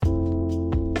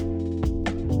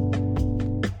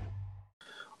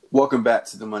Welcome back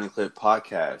to the Money Clip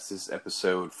Podcast. This is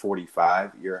episode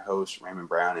 45. Your hosts, Raymond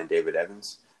Brown and David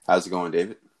Evans. How's it going,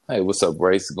 David? Hey, what's up,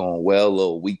 Bryce? Going well. A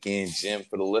little weekend gym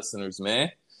for the listeners, man.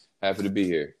 Happy to be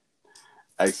here.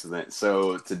 Excellent.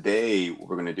 So today what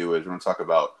we're going to do is we're going to talk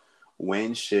about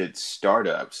when should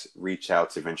startups reach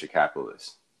out to venture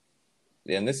capitalists?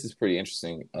 Yeah, and this is pretty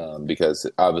interesting because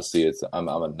obviously I'm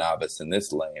a novice in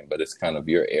this lane, but it's kind of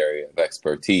your area of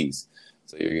expertise.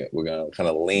 So we're going to kind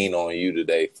of lean on you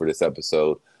today for this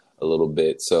episode a little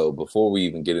bit. So before we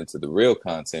even get into the real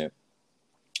content,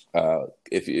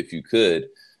 if you could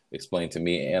explain to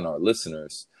me and our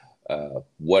listeners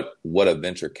what a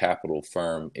venture capital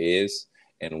firm is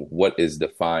and what is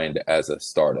defined as a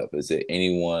startup. Is it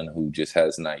anyone who just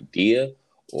has an idea,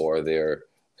 or are there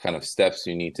kind of steps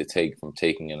you need to take from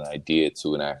taking an idea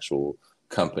to an actual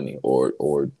company, or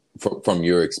from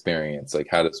your experience, like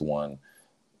how does one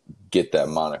get that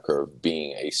moniker of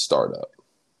being a startup?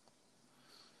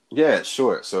 Yeah,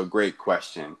 sure. So great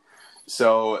question.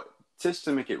 So just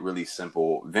to make it really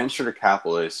simple, venture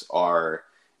capitalists are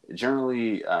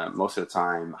generally, most of the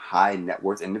time, high net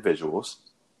worth individuals.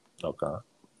 Okay.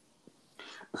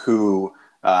 Who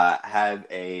have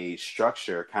a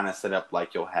structure kind of set up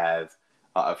like you'll have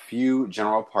a few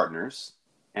general partners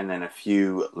and then a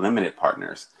few limited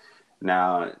partners.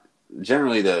 Now,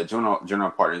 generally, the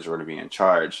general partners are going to be in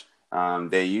charge.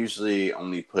 They usually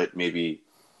only put maybe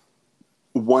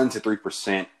 1 to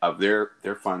 3% of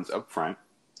their funds up front.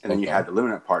 And then you have the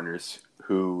limited partners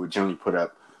who generally put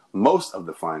up most of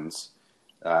the funds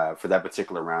for that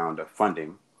particular round of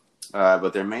funding.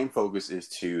 But their main focus is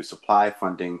to supply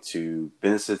funding to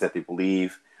businesses that they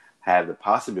believe have the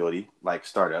possibility, like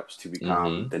startups, to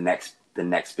become the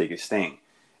next biggest thing.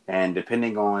 And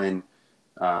depending on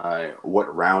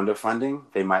what round of funding,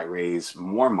 they might raise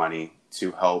more money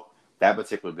to help that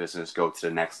particular business go to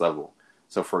the next level.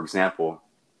 So, for example,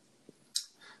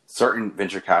 certain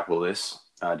venture capitalists,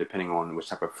 depending on which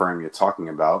type of firm you're talking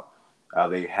about,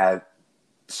 they have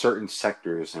certain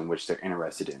sectors in which they're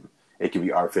interested in. It could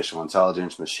be artificial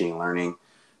intelligence, machine learning,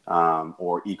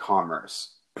 or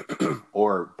e-commerce,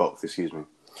 or both, excuse me.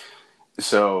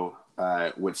 So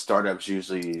what startups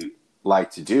usually like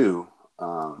to do,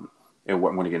 and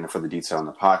what I want to get into further detail on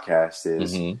the podcast,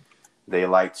 is they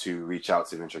like to reach out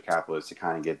to venture capitalists to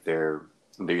kind of get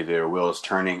their wheels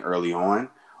turning early on,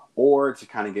 or to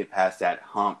kind of get past that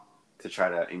hump to try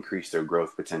to increase their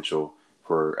growth potential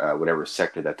for whatever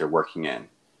sector that they're working in.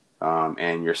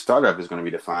 And your startup is going to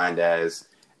be defined as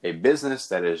a business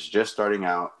that is just starting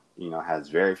out, has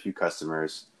very few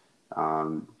customers,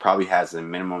 probably has a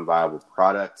minimum viable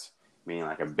product, meaning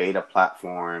like a beta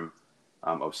platform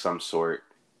of some sort,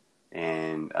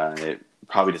 and it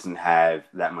probably doesn't have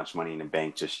that much money in the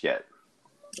bank just yet.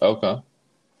 Okay,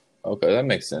 that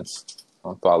makes sense.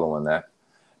 I'm following that.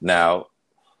 Now,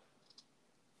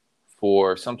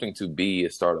 for something to be a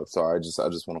startup, sorry, I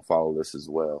just want to follow this as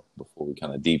well before we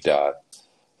kind of deep dive.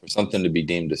 For something to be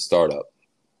deemed a startup,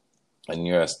 in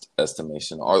your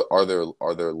estimation, are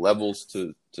there levels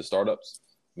to startups?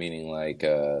 Meaning like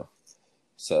the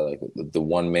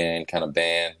one man kind of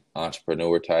band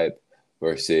entrepreneur type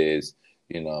versus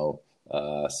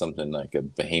something like a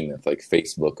behemoth like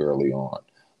Facebook early on.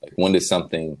 Like, when does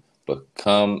something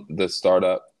become the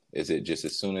startup? Is it just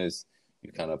as soon as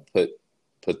you kind of put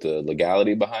the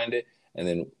legality behind it? And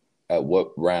then at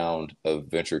what round of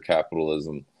venture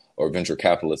capitalism or venture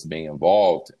capitalists being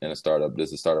involved in a startup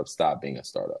does the startup stop being a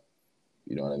startup?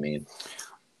 You know what I mean?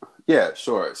 Yeah,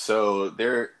 sure. So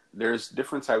there's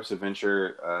different types of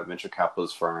venture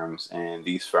capitalist firms, and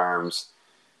these firms,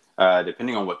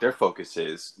 depending on what their focus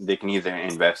is, they can either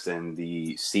invest in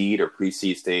the seed or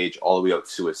pre-seed stage all the way up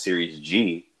to a Series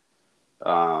G,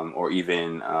 or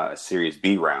even a Series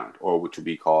B round, or which would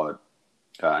be called,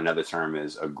 another term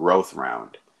is a growth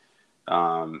round.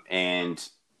 And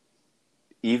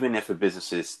even if a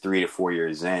business is 3 to 4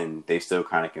 years in, they still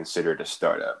kind of consider it a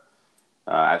startup.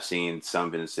 I've seen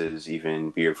some businesses even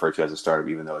be referred to as a startup,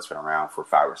 even though it's been around for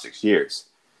 5 or 6 years.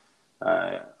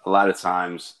 A lot of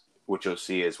times what you'll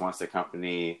see is once the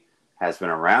company has been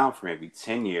around for maybe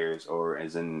 10 years or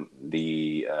is in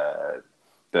the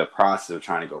process of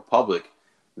trying to go public,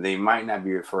 they might not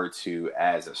be referred to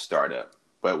as a startup.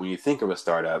 But when you think of a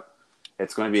startup,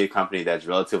 it's going to be a company that's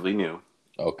relatively new.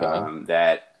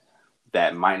 Okay.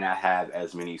 That might not have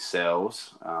as many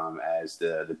sales as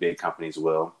the big companies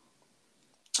will.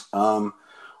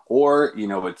 Or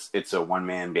it's a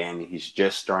one-man band. He's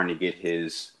just starting to get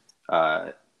his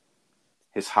high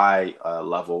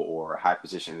level or high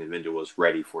position individuals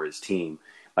ready for his team,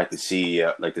 like the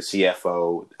CEO, like the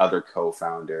CFO, other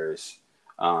co-founders,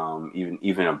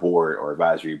 even a board or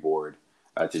advisory board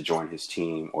to join his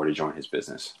team or to join his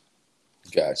business.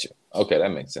 Gotcha. Okay,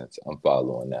 that makes sense. I'm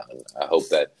following now. I hope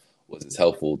that was as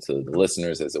helpful to the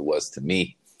listeners as it was to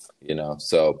me.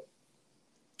 So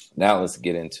now let's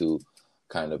get into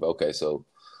kind of, okay, so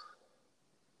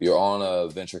you're on a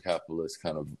venture capitalist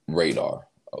kind of radar.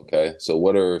 Okay, so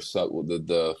what are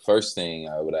the first thing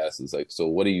I would ask is like, so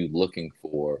what are you looking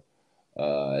for?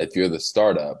 If you're the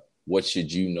startup, what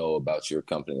should you know about your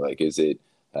company? Like, is it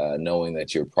knowing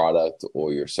that your product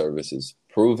or your service is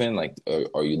proven? Like,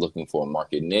 are you looking for a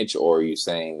market niche, or are you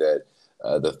saying that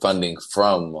the funding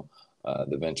from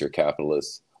the venture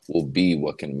capitalists will be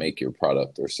what can make your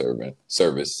product or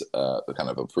service kind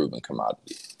of a proven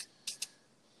commodity?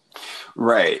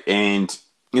 Right, and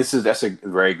that's a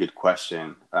very good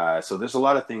question. So there's a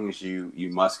lot of things you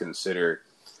must consider,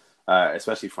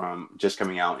 especially from just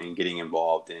coming out and getting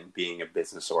involved in being a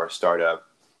business or a startup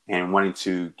and wanting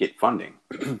to get funding.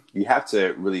 You have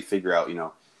to really figure out,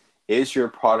 is your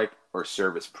product or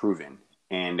service proven?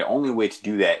 And the only way to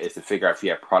do that is to figure out if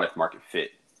you have product market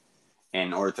fit. And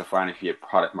in order to find if you have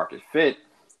product market fit,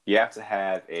 you have to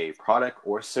have a product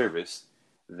or service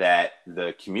that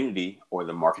the community or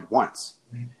the market wants.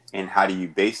 And how do you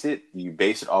base it? You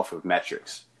base it off of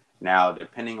metrics. Now,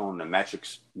 depending on the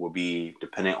metrics will be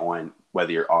dependent on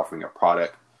whether you're offering a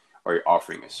product or you're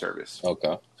offering a service.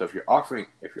 Okay. So if you're offering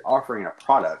a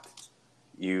product,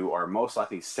 you are most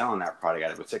likely selling that product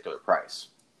at a particular price.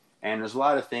 And there's a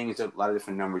lot of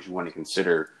different numbers you want to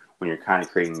consider when you're kind of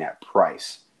creating that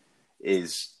price.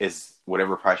 Is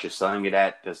whatever price you're selling it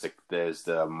at, does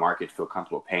the market feel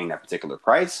comfortable paying that particular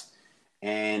price?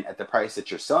 And at the price that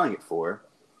you're selling it for,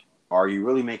 are you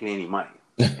really making any money?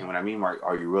 And what I mean,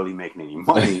 are you really making any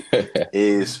money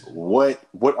is what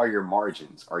are your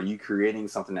margins? Are you creating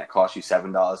something that costs you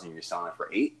 $7 and you're selling it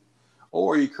for $8?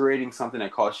 Or are you creating something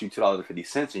that costs you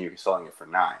 $2.50 and you're selling it for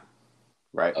 $9?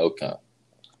 Right? Okay.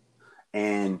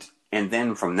 And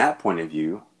then from that point of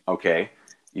view, okay,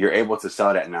 you're able to sell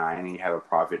it at $9 and you have a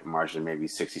profit margin of maybe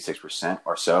 66%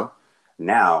 or so.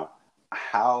 Now,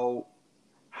 how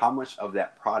much of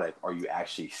that product are you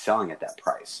actually selling at that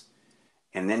price?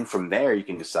 And then from there, you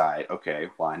can decide, okay,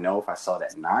 well, I know if I sell it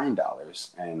at $9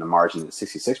 and the margin is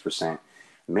 66%,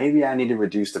 maybe I need to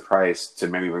reduce the price to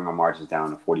maybe bring my margins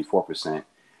down to 44%.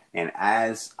 And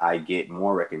as I get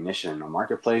more recognition in the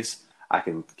marketplace, I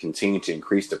can continue to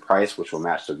increase the price, which will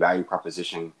match the value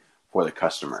proposition for the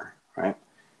customer, right?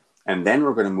 And then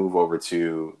we're going to move over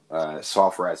to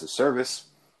software as a service.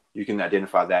 You can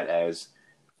identify that as,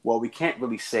 well, we can't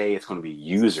really say it's going to be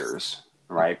users,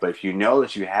 right? But if you know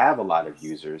that you have a lot of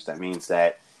users, that means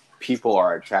that people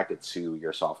are attracted to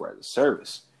your software as a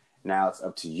service. Now it's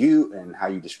up to you and how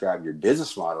you describe your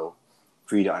business model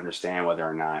for you to understand whether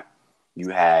or not you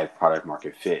have product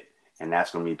market fit. And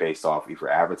that's going to be based off either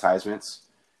advertisements.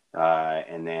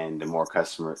 And then the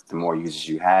more users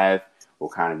you have will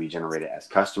kind of be generated as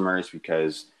customers,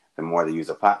 because the more they use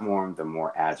a platform, the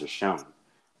more ads are shown,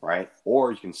 right?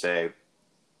 Or you can say,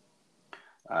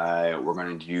 we're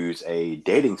going to use a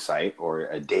dating site or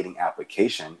a dating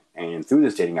application. And through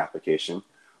this dating application,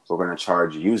 we're going to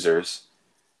charge users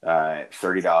 $30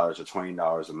 or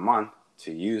 $20 a month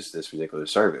to use this particular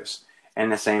service.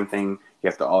 And the same thing, you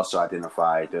have to also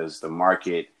identify, does the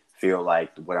market feel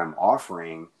like what I'm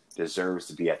offering deserves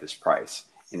to be at this price?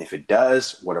 And if it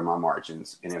does, what are my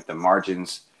margins? And if the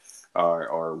margins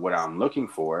are what I'm looking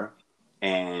for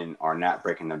and are not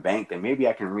breaking the bank, then maybe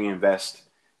I can reinvest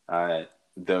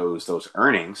those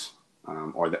earnings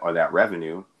or that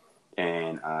revenue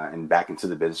and back into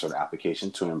the business or the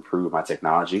application to improve my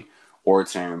technology or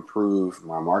to improve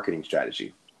my marketing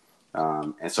strategy.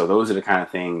 And so those are the kind of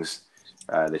things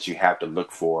that you have to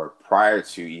look for prior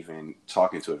to even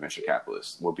talking to a venture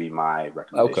capitalist, will be my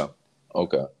recommendation.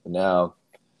 Okay. Now,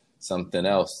 something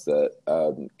else that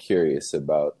I'm curious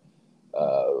about.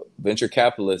 Venture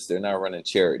capitalists, they're not running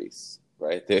charities,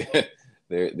 right?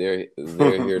 They're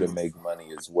here to make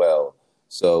money as well.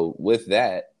 So with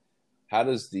that, how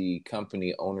does the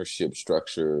company ownership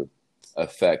structure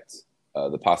affect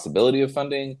the possibility of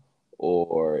funding?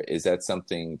 Or is that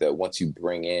something that once you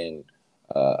bring in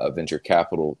a venture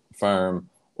capital firm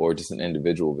or just an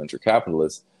individual venture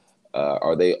capitalist,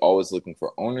 are they always looking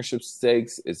for ownership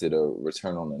stakes? Is it a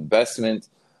return on investment?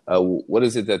 What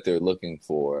is it that they're looking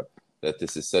for, that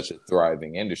this is such a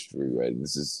thriving industry, right?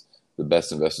 This is the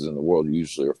best investors in the world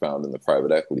usually are found in the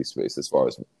private equity space as far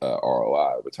as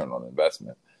ROI, return on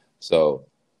investment. So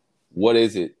what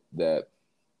is it that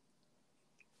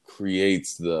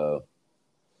creates the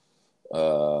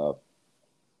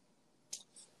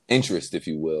interest, if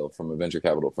you will, from a venture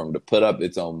capital firm to put up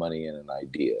its own money in an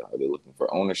idea? Are they looking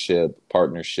for ownership,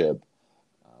 partnership,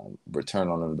 return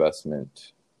on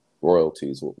investment,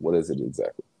 royalties? What is it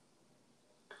exactly?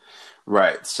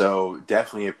 Right. So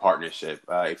definitely a partnership.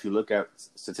 If you look at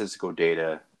statistical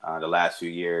data, the last few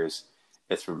years,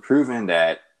 it's been proven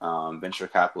that venture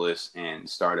capitalists and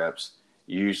startups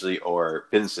usually, or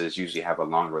businesses usually, have a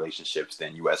longer relationships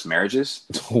than U.S. marriages.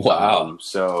 Wow.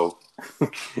 So,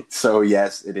 so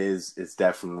yes, it is. It's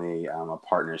definitely a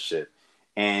partnership,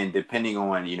 and depending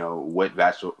on what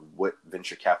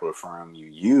venture capital firm you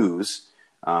use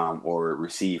or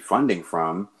receive funding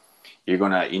from, you're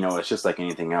gonna, it's just like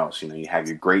anything else. You have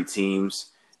your great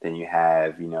teams, then you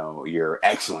have, your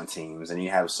excellent teams, and you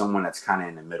have someone that's kind of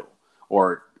in the middle,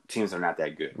 or teams that are not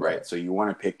that good, right? So you want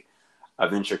to pick a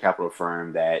venture capital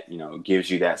firm that, gives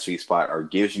you that sweet spot, or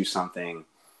gives you something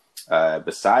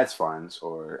besides funds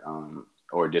or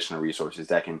additional resources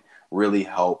that can really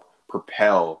help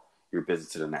propel your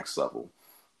business to the next level.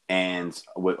 And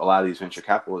with a lot of these venture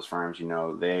capitalist firms,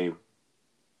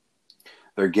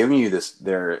 they're giving you this,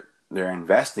 they're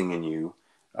investing in you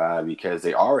because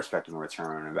they are expecting a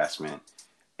return on investment.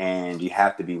 And you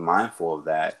have to be mindful of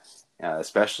that,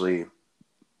 especially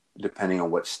depending on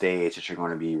what stage that you're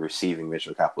going to be receiving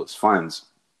venture capitalist funds,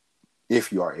 if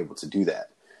you are able to do that.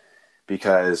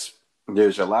 Because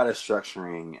there's a lot of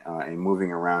structuring and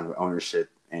moving around with ownership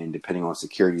and depending on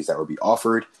securities that will be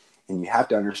offered. And you have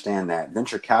to understand that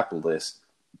venture capitalists,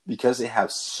 because they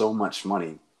have so much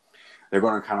money, they're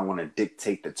going to kind of want to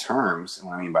dictate the terms. And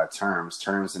what I mean by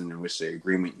terms in which the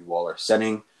agreement you all are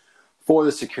setting for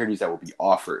the securities that will be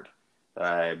offered.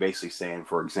 Basically saying,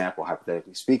 for example,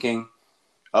 hypothetically speaking,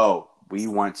 we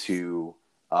want to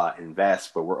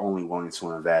invest, but we're only willing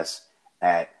to invest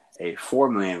at a 4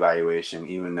 million valuation,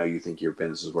 even though you think your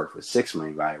business is worth a 6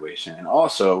 million valuation. And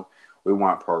also, we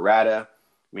want pro rata,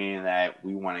 meaning that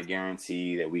we want to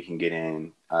guarantee that we can get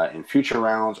in future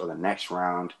rounds or the next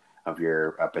round of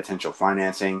your potential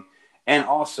financing. And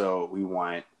also, we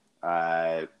want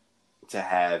to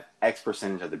have X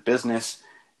percentage of the business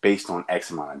based on X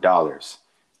amount of dollars.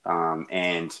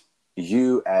 And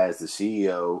you, as the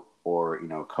CEO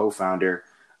or co-founder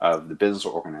of the business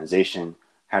or organization,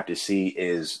 have to see,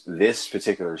 is this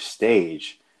particular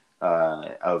stage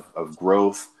of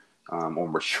growth or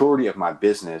maturity of my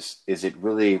business, is it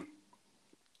really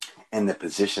in the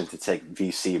position to take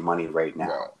VC money right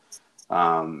now?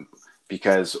 Right.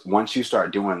 Because once you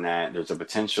start doing that, there's a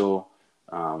potential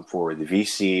for the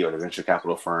VC or the venture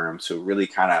capital firm to really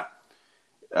kind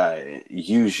of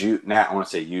use you. Not, I want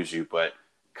to say use you, but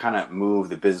kind of move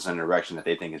the business in a direction that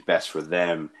they think is best for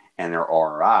them and their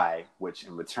ROI, which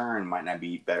in return might not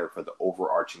be better for the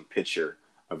overarching picture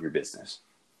of your business.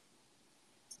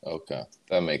 Okay,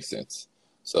 that makes sense.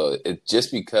 So it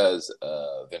just because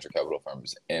venture capital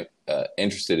firms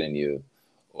interested in you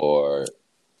or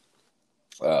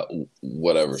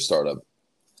whatever startup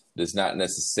does not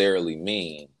necessarily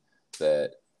mean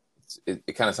that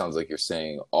it kind of sounds like you're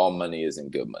saying all money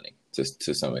isn't good money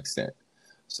to some extent.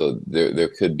 So there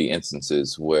could be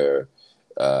instances where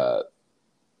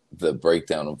the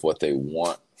breakdown of what they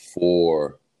want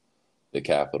for the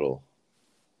capital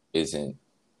isn't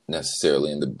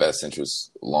necessarily in the best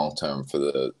interest long term for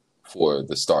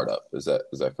the startup. Is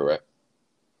that correct?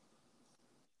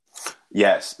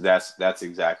 Yes, that's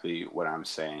exactly what I'm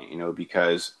saying.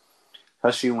 Because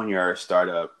especially when you're a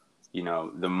startup,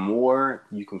 the more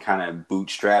you can kind of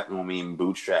bootstrap. And what I mean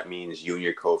bootstrap means you and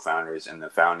your co-founders and the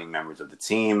founding members of the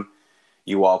team,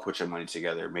 you all put your money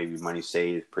together, maybe money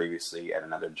saved previously at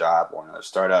another job or another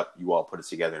startup. You all put it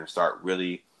together and start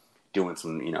really doing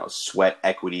some, sweat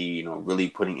equity, really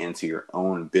putting into your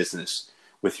own business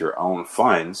with your own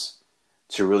funds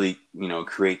to really,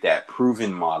 create that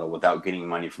proven model without getting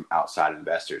money from outside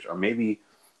investors, or maybe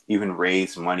even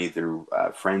raise money through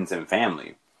friends and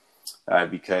family.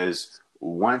 Because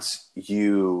once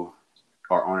you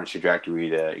are on a trajectory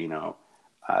to,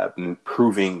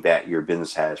 proving that your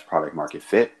business has product market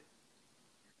fit,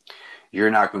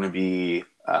 you're not going to be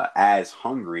as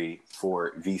hungry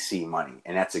for VC money.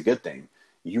 And that's a good thing.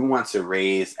 You want to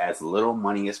raise as little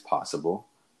money as possible,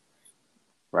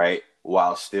 right?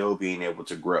 While still being able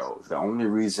to grow. The only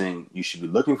reason you should be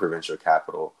looking for venture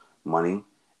capital money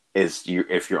is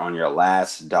if you're on your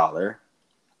last dollar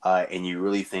and you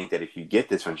really think that if you get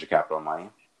this venture capital money,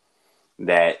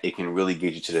 that it can really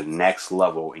get you to the next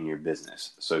level in your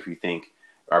business. So if you think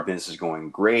our business is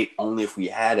going great, only if we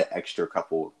had an extra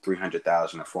couple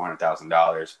 $300,000 or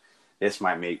 $400,000,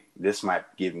 this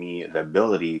might give me the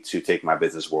ability to take my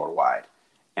business worldwide.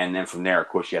 And then from there, of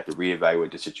course, you have to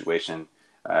reevaluate the situation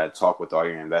talk with all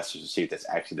your investors to see if that's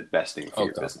actually the best thing for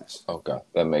your business. Okay,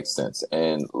 that makes sense.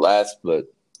 And last but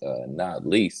not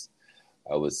least,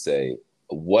 I would say,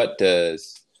 what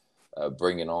does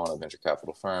bringing on a venture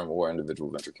capital firm or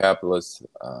individual venture capitalist,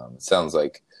 it sounds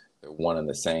like they're one and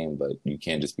the same, but you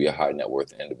can't just be a high net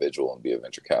worth individual and be a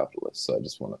venture capitalist. So I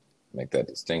just want to make that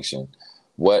distinction.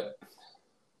 What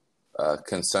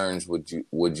concerns would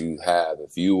you have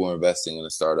if you were investing in a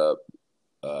startup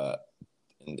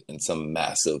in some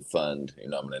massive fund?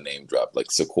 I'm going to name drop, like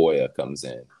Sequoia comes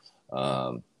in.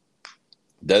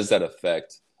 Does that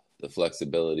affect the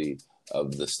flexibility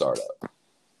of the startup?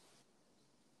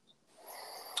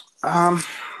 I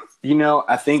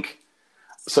think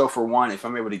so. For one, if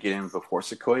I'm able to get in before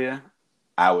Sequoia,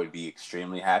 I would be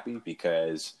extremely happy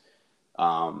because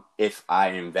if I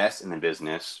invest in the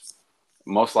business,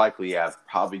 most likely I've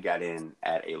probably got in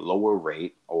at a lower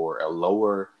rate or a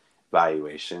lower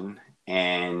valuation.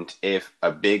 And if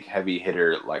a big heavy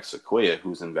hitter like Sequoia,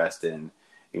 who's invested in,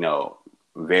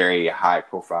 very high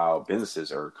profile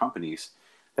businesses or companies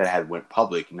that had went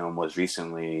public, most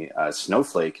recently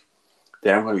Snowflake,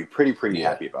 then I'm going to be pretty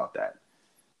happy about that.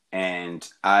 And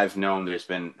I've known there's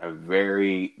been a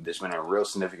real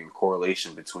significant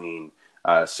correlation between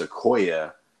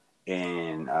Sequoia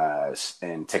and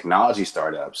technology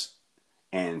startups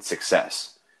and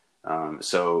success.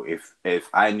 So if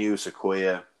I knew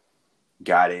Sequoia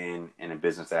got in a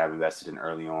business that I've invested in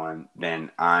early on,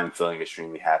 then I'm feeling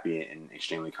extremely happy and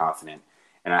extremely confident.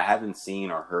 And I haven't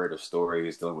seen or heard of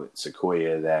stories dealing with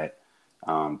Sequoia that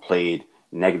played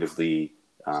negatively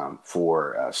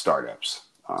for startups.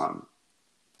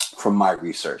 From my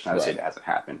research, not to say that hasn't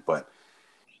happened, but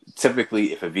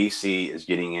typically if a VC is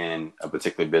getting in a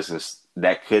particular business,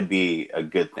 that could be a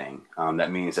good thing. That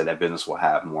means that business will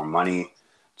have more money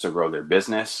to grow their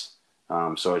business.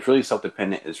 So it's really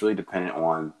self-dependent. It's really dependent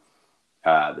on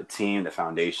the team, the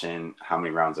foundation, how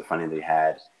many rounds of funding they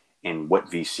had, and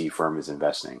what VC firm is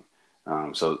investing.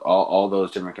 So all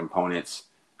those different components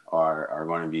are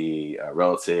going to be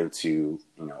relative to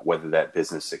whether that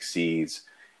business succeeds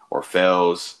or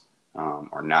fails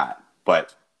or not.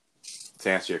 But to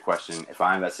answer your question, if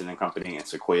I invested in a company and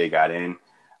Sequoia got in,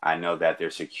 I know that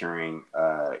they're securing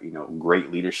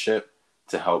great leadership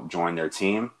to help join their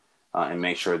team and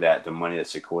make sure that the money that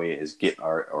Sequoia is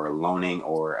or loaning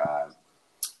or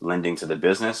lending to the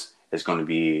business is going to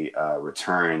be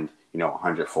returned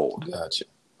 100-fold. Gotcha.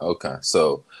 Okay,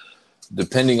 so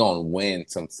depending on when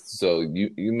so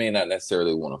you may not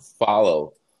necessarily want to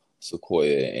follow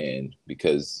Sequoia in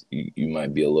because you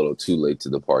might be a little too late to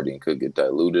the party and could get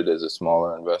diluted as a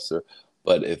smaller investor.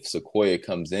 But if Sequoia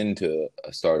comes into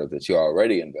a startup that you're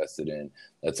already invested in,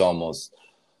 that's almost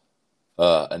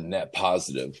a net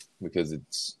positive because it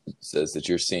says that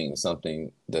you're seeing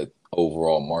something that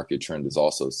overall market trend is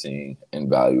also seeing in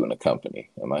value in a company.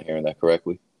 Am I hearing that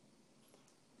correctly?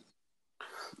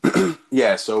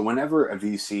 Yeah. So whenever a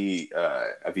VC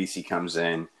comes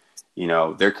in,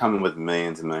 they're coming with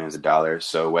millions and millions of dollars.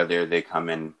 So whether they come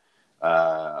in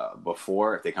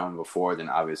if they come in before, then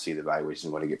obviously the valuation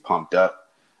is going to get pumped up,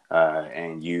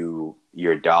 and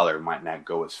your dollar might not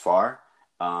go as far.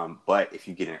 But if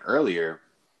you get in earlier,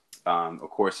 of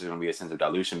course, there's going to be a sense of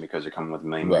dilution because they're coming with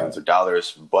millions of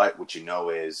dollars. But what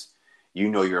is,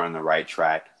 you're on the right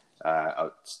track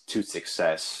to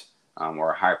success,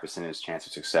 or a higher percentage chance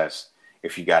of success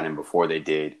if you got in before they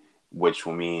did, which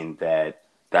will mean that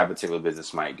particular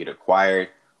business might get acquired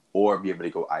or be able to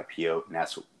go IPO, and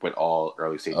that's what all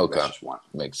early stage investors want.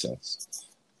 Makes sense.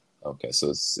 Okay, so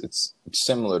it's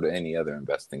similar to any other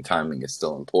investing. Timing is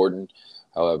still important.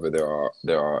 However,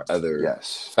 there are other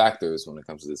factors when it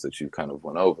comes to this that you kind of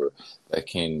went over that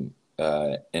can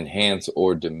enhance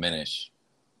or diminish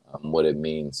what it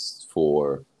means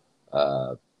for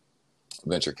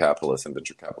venture capitalists and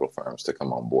venture capital firms to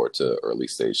come on board to early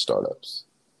stage startups.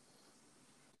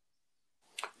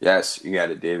 Yes, you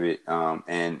got it, David.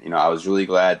 And I was really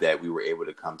glad that we were able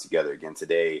to come together again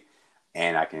today,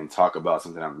 and I can talk about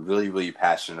something I'm really, really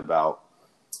passionate about.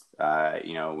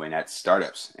 When that's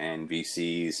startups and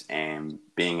VCs and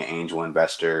being an angel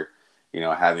investor.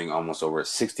 Having almost over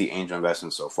 60 angel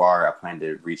investments so far. I plan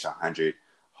to reach 100,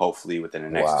 hopefully within the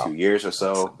next 2 years or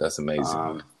so. That's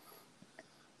amazing.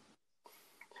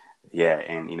 Yeah,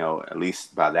 and at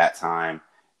least by that time,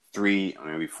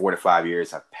 maybe 4 to 5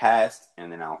 years have passed, and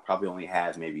then I'll probably only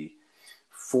have maybe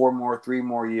 3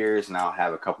 more years, and I'll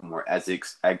have a couple more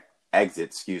exits, and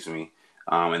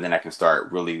then I can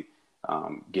start really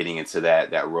getting into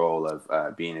that role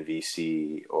of being a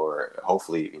VC, or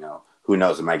hopefully, who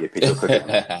knows, it might get picked up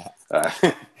quicker.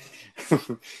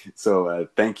 So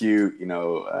thank you,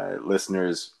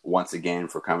 listeners, once again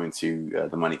for coming to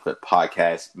the Money Clip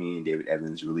podcast. Me and David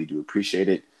Evans really do appreciate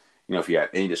it. If you have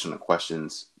any additional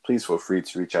questions, please feel free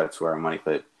to reach out to our Money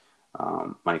Clip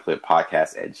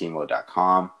podcast at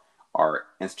gmail.com, our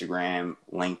Instagram,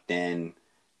 LinkedIn,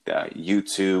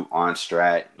 YouTube, on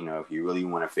Strat. If you really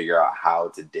want to figure out how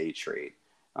to day trade,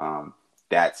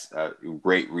 that's a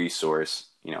great resource,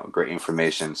 great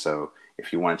information. So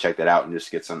if you want to check that out and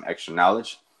just get some extra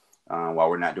knowledge while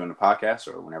we're not doing the podcast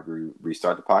or whenever we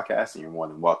restart the podcast, and you're more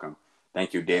than welcome.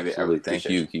 Thank you, David. Absolutely. Thank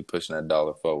you. Keep pushing that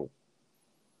dollar forward.